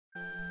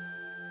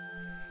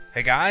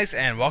Hey guys,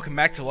 and welcome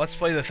back to Let's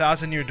Play the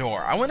Thousand Year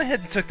Door. I went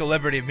ahead and took the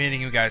liberty of meeting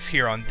you guys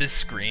here on this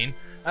screen.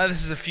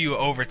 This is a few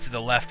over to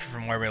the left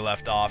from where we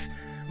left off.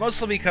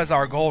 Mostly because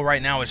our goal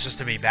right now is just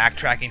to be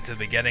backtracking to the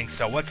beginning,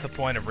 so what's the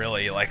point of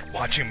really,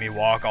 watching me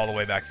walk all the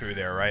way back through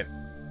there, right?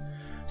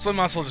 So we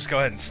might as well just go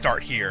ahead and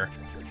start here.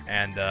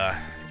 And,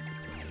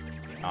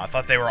 I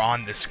thought they were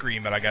on this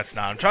screen, but I guess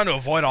not. I'm trying to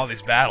avoid all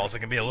these battles. It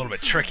can be a little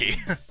bit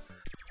tricky.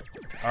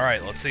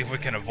 Alright, let's see if we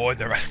can avoid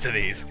the rest of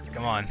these.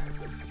 Come on.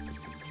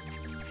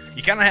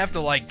 You kind of have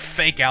to,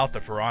 fake out the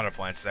piranha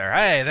plants there.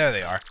 Hey, there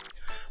they are.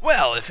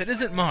 Well, if it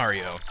isn't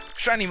Mario.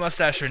 Shiny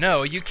mustache or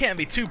no, you can't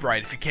be too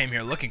bright if you came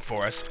here looking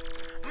for us.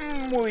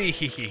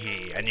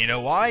 Wee-hee-hee-hee. And you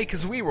know why?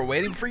 Because we were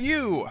waiting for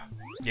you.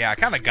 Yeah, I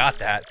kind of got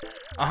that.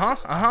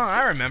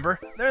 I remember.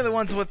 They're the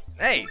ones with...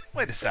 Hey,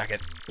 wait a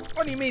second.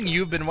 What do you mean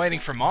you've been waiting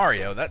for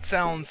Mario? That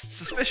sounds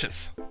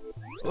suspicious.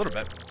 A little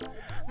bit.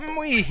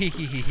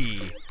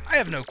 Wee-hee-hee-hee-hee. I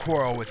have no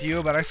quarrel with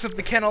you, but I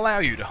simply can't allow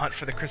you to hunt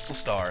for the crystal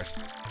stars.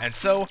 And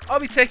so, I'll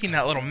be taking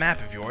that little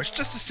map of yours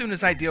just as soon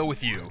as I deal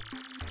with you.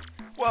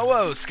 Whoa,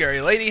 whoa,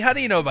 scary lady, how do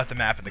you know about the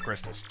map and the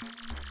crystals?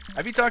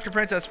 Have you talked to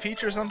Princess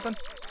Peach or something?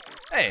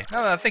 Hey,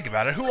 now that I think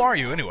about it, who are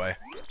you anyway?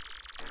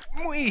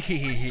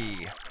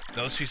 Wee-hee-hee-hee.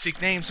 Those who seek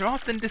names are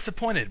often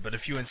disappointed, but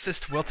if you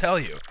insist, we'll tell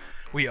you.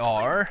 We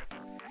are...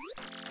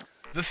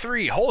 the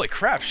three. Holy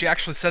crap, she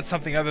actually said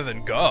something other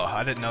than go.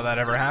 I didn't know that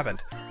ever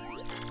happened.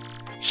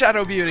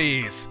 Shadow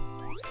Beauties!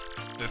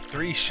 The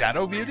three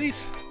Shadow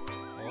Beauties?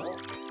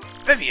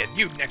 Vivian,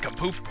 you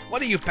nincompoop!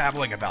 What are you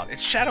babbling about?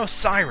 It's Shadow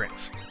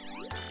Sirens!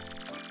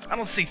 I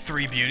don't see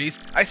three beauties.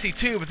 I see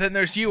two, but then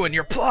there's you and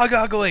you're plug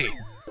ugly!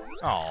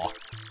 Aw.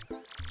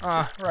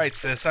 Right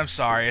sis, I'm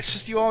sorry. It's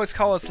just you always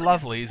call us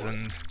lovelies,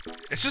 and...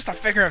 it's just a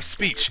figure of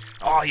speech.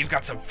 Aw, you've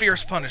got some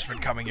fierce punishment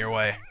coming your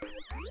way.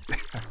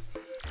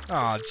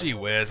 Aw, gee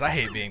whiz, I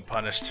hate being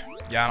punished.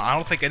 Yeah, I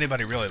don't think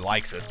anybody really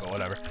likes it, but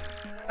whatever.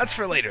 That's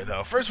for later,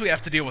 though. First we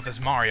have to deal with this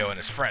Mario and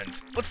his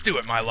friends. Let's do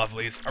it, my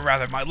lovelies. Or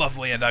rather, my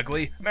lovely and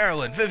ugly.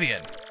 Marilyn,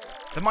 Vivian.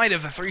 The might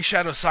of the three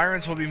Shadow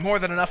Sirens will be more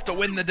than enough to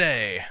win the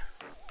day.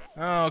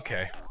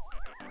 Okay.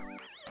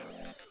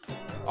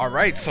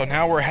 Alright, so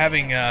now we're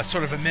having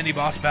sort of a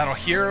mini-boss battle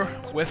here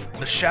with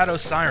the Shadow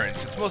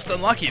Sirens. It's most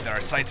unlucky that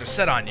our sights are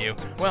set on you.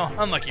 Well,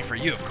 unlucky for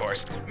you, of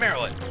course.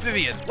 Marilyn,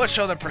 Vivian, let's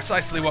show them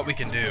precisely what we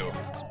can do.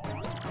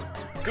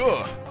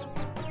 Good.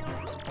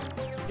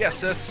 Yes,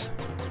 sis.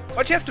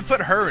 Why'd you have to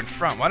put her in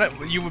front? Why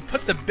don't you would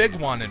put the big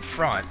one in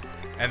front,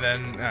 and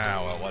then,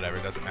 well, whatever,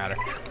 doesn't matter.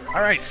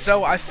 Alright,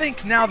 so I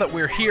think now that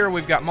we're here,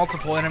 we've got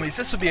multiple enemies,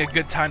 this would be a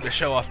good time to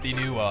show off the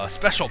new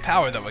special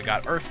power that we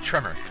got, Earth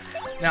Tremor.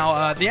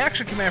 Now, the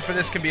action command for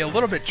this can be a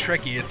little bit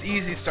tricky. It's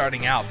easy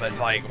starting out, but,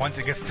 once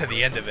it gets to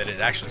the end of it, it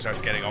actually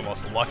starts getting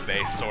almost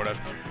luck-based, sort of.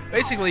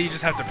 Basically, you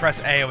just have to press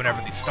A whenever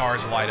these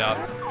stars light up.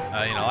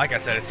 Like I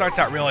said, it starts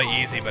out really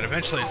easy, but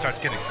eventually it starts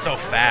getting so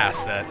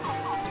fast that...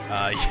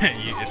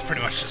 it's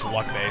pretty much just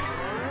luck-based.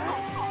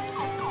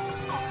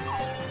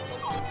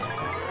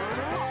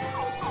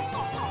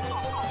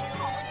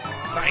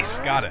 Nice,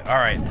 got it.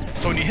 Alright,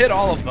 so when you hit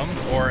all of them,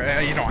 or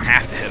you don't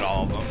have to hit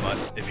all of them, but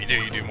if you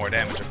do, you do more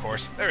damage, of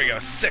course. There we go,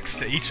 6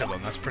 to each of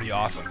them. That's pretty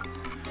awesome.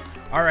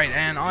 Alright,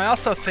 and I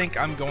also think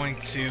I'm going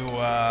to,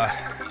 well,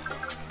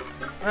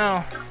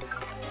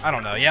 I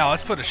don't know. Yeah,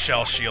 let's put a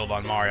shell shield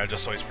on Mario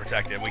just so he's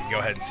protected. We can go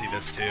ahead and see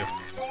this, too.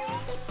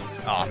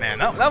 Oh man,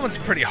 that one's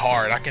pretty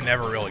hard. I can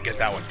never really get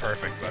that one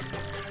perfect, but...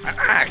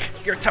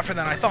 You're tougher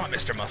than I thought,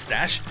 Mr.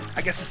 Mustache.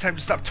 I guess it's time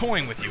to stop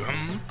toying with you,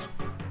 hmm?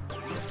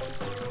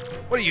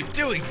 What are you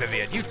doing,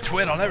 Vivian? You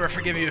twit, I'll never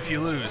forgive you if you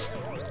lose.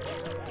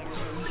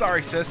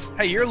 Sorry, sis.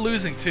 Hey, you're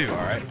losing too,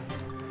 alright?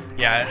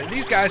 Yeah,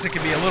 these guys, it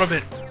can be a little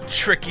bit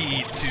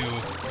tricky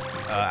to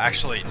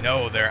actually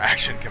know their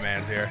action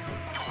commands here.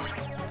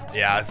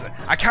 Yeah,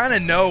 I kind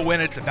of know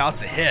when it's about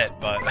to hit,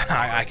 but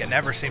I can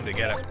never seem to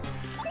get it.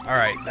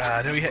 Alright,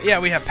 yeah,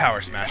 we have Power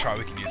Smash. Alright,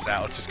 we can use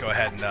that. Let's just go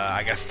ahead and,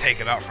 I guess, take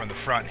him out from the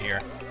front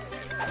here.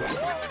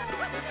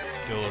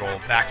 Do a little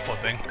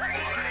backflipping.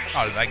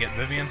 Oh, did I get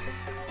Vivian?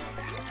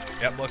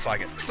 Yep, looks like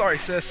it. Sorry,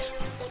 sis.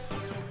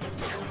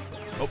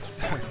 Oh.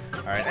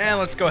 Alright, and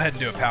let's go ahead and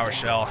do a Power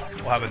Shell.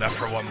 We'll have enough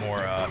for one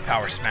more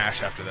Power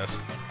Smash after this.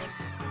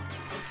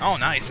 Oh,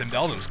 nice, and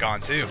Beldum's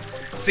gone, too.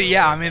 See,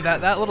 yeah, I mean,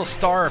 that little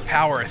star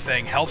power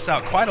thing helps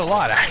out quite a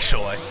lot,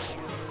 actually.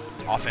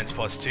 Offense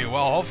 +2.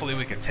 Well, hopefully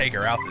we can take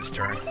her out this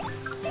turn.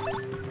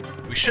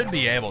 We should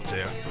be able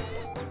to.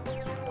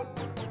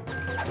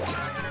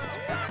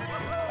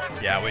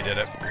 Yeah, we did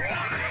it.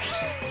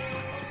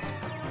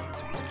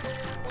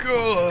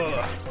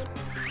 Good.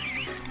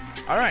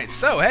 Alright,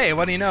 so, hey,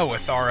 what do you know?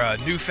 With our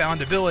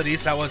newfound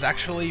abilities, that was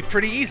actually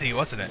pretty easy,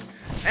 wasn't it?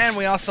 And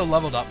we also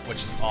leveled up,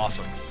 which is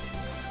awesome.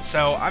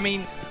 So, I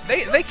mean,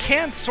 they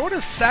can sort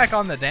of stack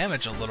on the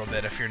damage a little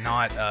bit if you're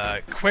not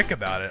quick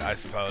about it, I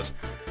suppose.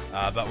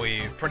 But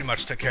we pretty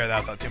much took care of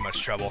that without too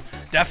much trouble.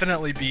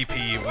 Definitely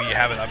BP. We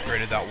haven't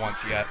upgraded that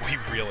once yet. We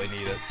really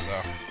need it, so...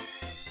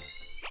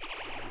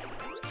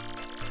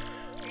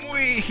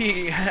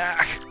 Wee!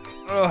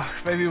 Ugh,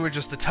 maybe we're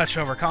just a touch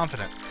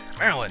overconfident.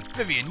 Marilyn,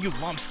 Vivian, you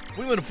lumps.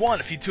 We would have won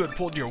if you two had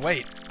pulled your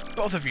weight.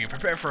 Both of you,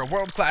 prepare for a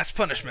world-class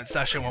punishment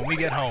session when we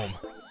get home.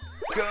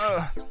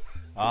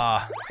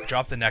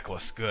 Drop the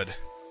necklace. Good.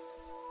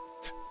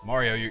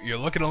 Mario, you're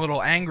looking a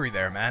little angry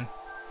there, man.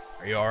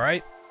 Are you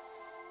alright?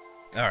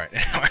 Alright.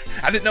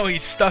 I didn't know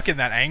he's stuck in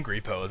that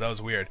angry pose. That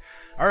was weird.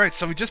 Alright,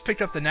 so we just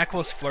picked up the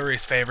necklace.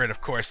 Flurry's favorite.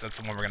 Of course, that's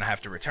the one we're going to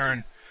have to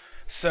return.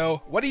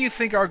 So, what do you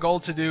think our goal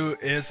to do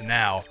is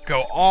now?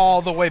 Go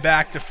all the way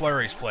back to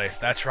Flurry's place.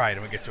 That's right,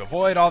 and we get to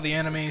avoid all the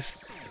enemies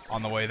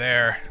on the way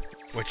there,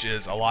 which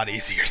is a lot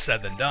easier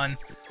said than done.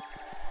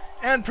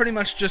 And pretty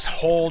much just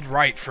hold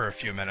right for a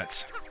few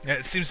minutes.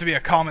 It seems to be a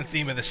common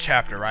theme of this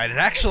chapter, right? It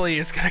actually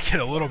is going to get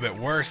a little bit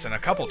worse in a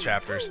couple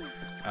chapters.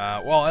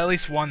 Well, at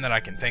least one that I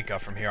can think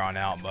of from here on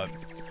out, but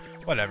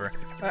whatever.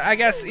 I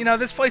guess, you know,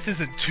 this place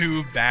isn't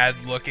too bad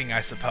looking,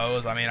 I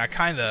suppose. I mean, I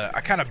kind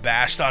of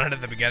bashed on it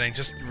at the beginning,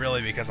 just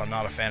really because I'm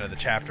not a fan of the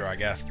chapter, I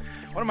guess.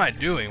 What am I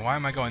doing? Why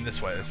am I going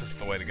this way? This isn't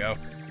the way to go.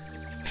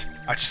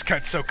 I just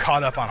got so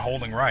caught up on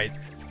holding right.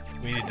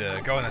 We need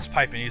to go in this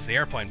pipe and use the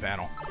airplane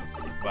panel.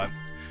 But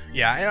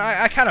yeah, and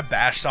I kind of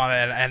bashed on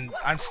it, and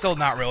I'm still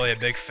not really a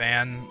big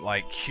fan,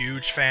 like,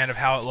 huge fan of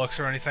how it looks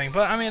or anything,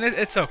 but, I mean,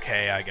 it's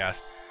okay, I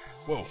guess.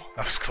 Whoa,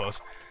 that was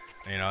close.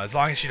 You know, as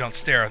long as you don't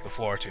stare at the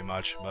floor too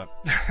much, but...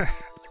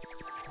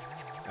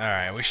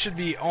 Alright, we should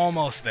be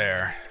almost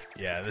there.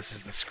 Yeah, this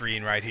is the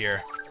screen right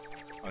here.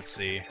 Let's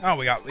see. Oh,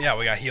 we got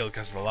healed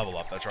because of the level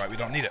up, that's right, we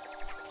don't need it.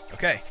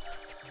 Okay.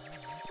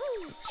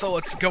 So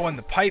let's go in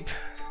the pipe,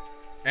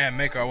 and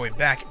make our way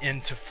back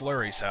into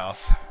Flurry's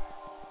house.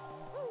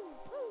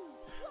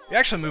 We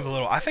actually move a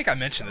little, I think I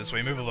mentioned this,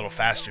 we move a little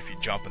faster if you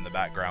jump in the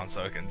background,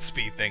 so it can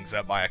speed things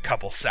up by a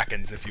couple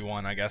seconds if you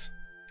want, I guess.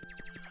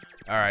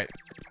 Alright.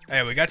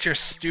 Hey, we got your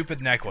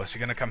stupid necklace. You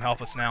gonna come help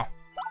us now?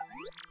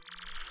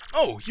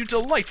 Oh, you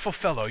delightful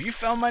fellow, you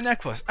found my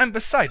necklace. I'm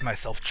beside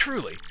myself,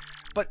 truly.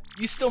 But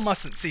you still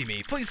mustn't see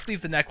me. Please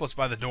leave the necklace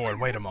by the door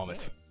and wait a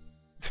moment.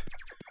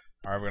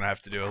 Alright, we're gonna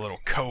have to do a little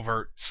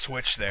covert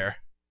switch there.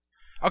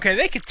 Okay,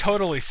 they could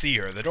totally see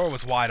her. The door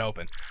was wide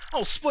open.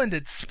 Oh,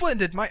 splendid,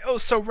 splendid, my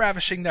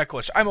oh-so-ravishing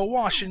necklace. I'm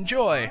awash in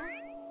joy.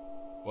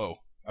 Whoa.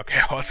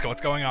 Okay, well, let's go.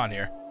 What's going on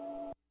here?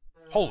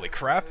 Holy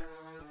crap.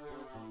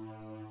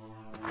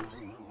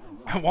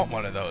 I want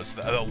one of those.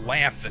 The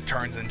lamp that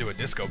turns into a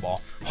disco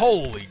ball.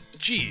 Holy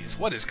jeez,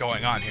 what is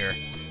going on here?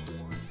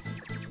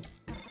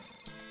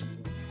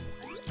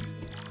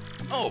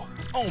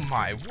 Oh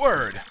my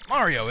word!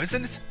 Mario,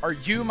 isn't it? Are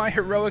you my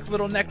heroic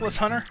little necklace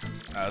hunter?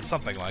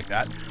 Something like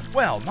that.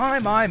 Well,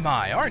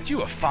 my, aren't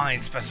you a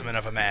fine specimen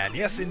of a man?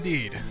 Yes,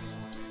 indeed.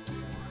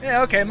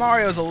 Yeah, okay,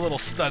 Mario's a little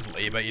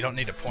studly, but you don't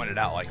need to point it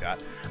out like that.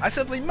 I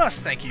simply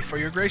must thank you for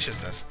your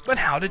graciousness. But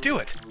how to do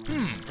it?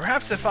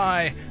 Perhaps if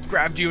I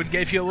grabbed you and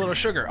gave you a little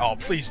sugar. Oh,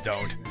 please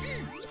don't.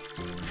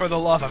 For the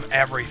love of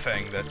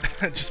everything,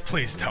 that just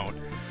please don't.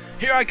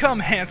 Here I come,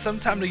 handsome.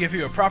 Time to give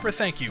you a proper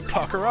thank you.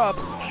 Pucker up.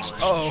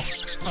 Uh-oh.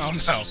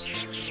 Oh, no.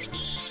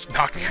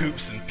 Knocked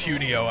Koops and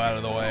Punio out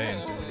of the way.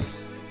 And...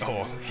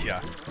 oh,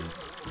 yeah.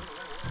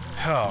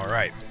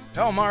 Alright.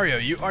 Oh, Mario,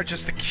 you are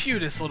just the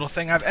cutest little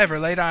thing I've ever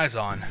laid eyes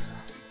on.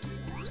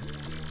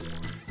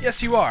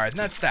 Yes, you are, and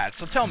that's that.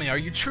 So tell me, are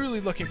you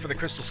truly looking for the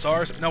crystal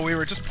stars? No, we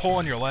were just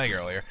pulling your leg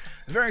earlier.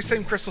 The very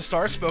same crystal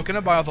stars spoken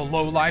of by all the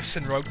lowlifes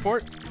in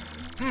Rogueport?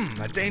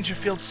 A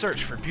Dangerfield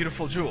search for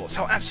beautiful jewels.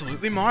 How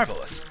absolutely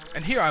marvelous.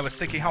 And here I was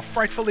thinking how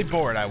frightfully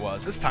bored I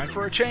was. It's time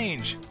for a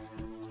change.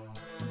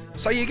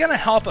 So are you gonna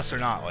help us or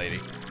not, lady?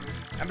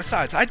 And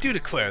besides, I do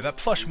declare that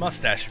plush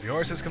mustache of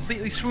yours has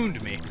completely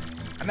swooned me.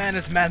 A man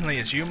as manly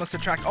as you must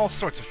attract all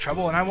sorts of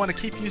trouble, and I want to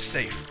keep you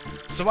safe.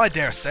 So I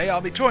dare say I'll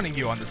be joining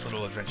you on this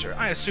little adventure.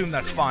 I assume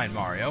that's fine,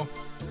 Mario.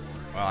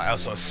 Well, I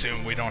also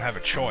assume we don't have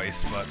a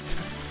choice, but...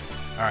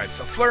 Alright,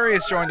 so Flurry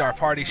has joined our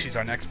party. She's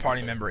our next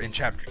party member in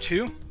Chapter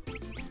 2.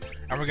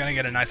 And we're going to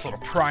get a nice little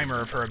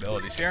primer of her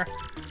abilities here.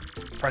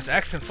 Press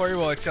X and Flurry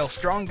will exhale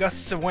strong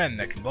gusts of wind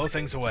that can blow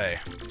things away.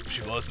 If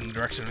she blows in the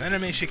direction of an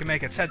enemy, she can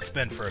make its head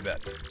spin for a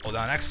bit. Hold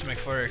down X to make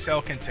Flurry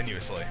exhale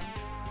continuously.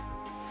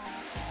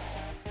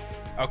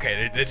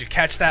 Okay, did you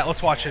catch that?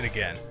 Let's watch it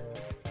again.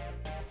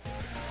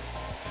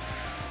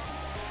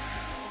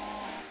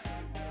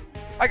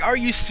 Like, are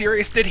you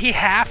serious? Did he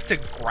have to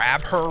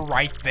grab her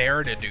right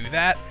there to do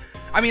that?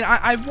 I mean,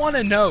 I want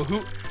to know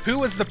who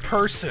was the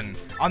person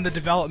on the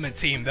development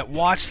team that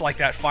watched, like,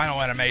 that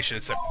final animation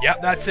and said,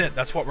 yep, that's it,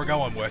 that's what we're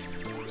going with.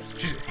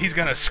 He's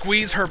gonna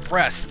squeeze her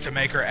breasts to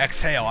make her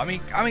exhale. I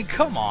mean,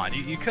 come on,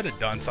 you could have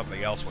done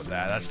something else with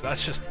that.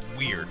 That's just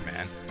weird,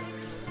 man.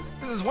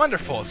 This is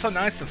wonderful. It's so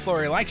nice that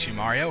Flurry likes you,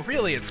 Mario.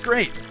 Really, it's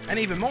great. And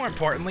even more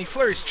importantly,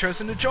 Flurry's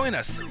chosen to join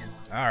us.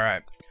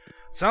 Alright.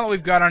 So now that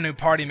we've got our new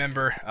party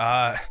member,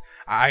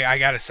 I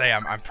gotta say,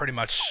 I'm pretty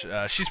much,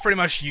 she's pretty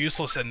much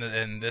useless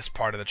in this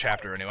part of the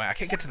chapter anyway. I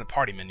can't get to the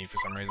party menu for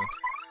some reason.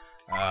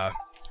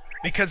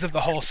 Because of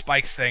the whole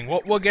spikes thing.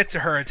 We'll get to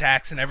her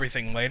attacks and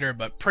everything later,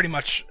 but pretty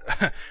much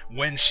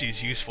when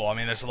she's useful. I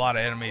mean, there's a lot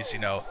of enemies, you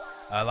know,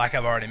 like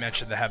I've already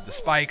mentioned, that have the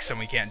spikes, and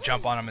we can't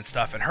jump on them and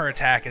stuff, and her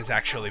attack is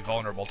actually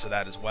vulnerable to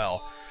that as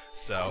well.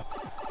 So,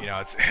 you know,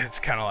 it's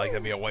kind of like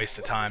that'd be a waste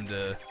of time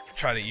to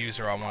try to use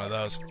her on one of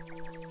those.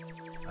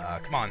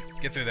 Come on,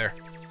 get through there.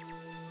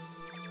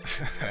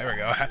 There we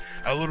go.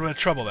 A little bit of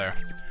trouble there.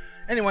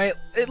 Anyway,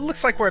 it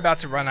looks like we're about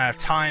to run out of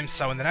time,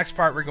 so in the next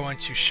part we're going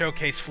to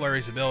showcase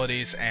Flurry's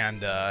abilities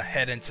and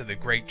head into the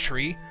Great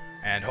Tree,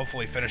 and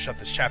hopefully finish up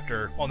this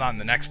chapter, well, not in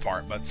the next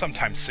part, but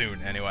sometime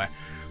soon anyway.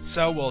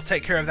 So we'll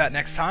take care of that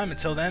next time.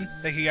 Until then,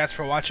 thank you guys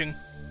for watching,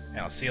 and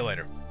I'll see you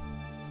later.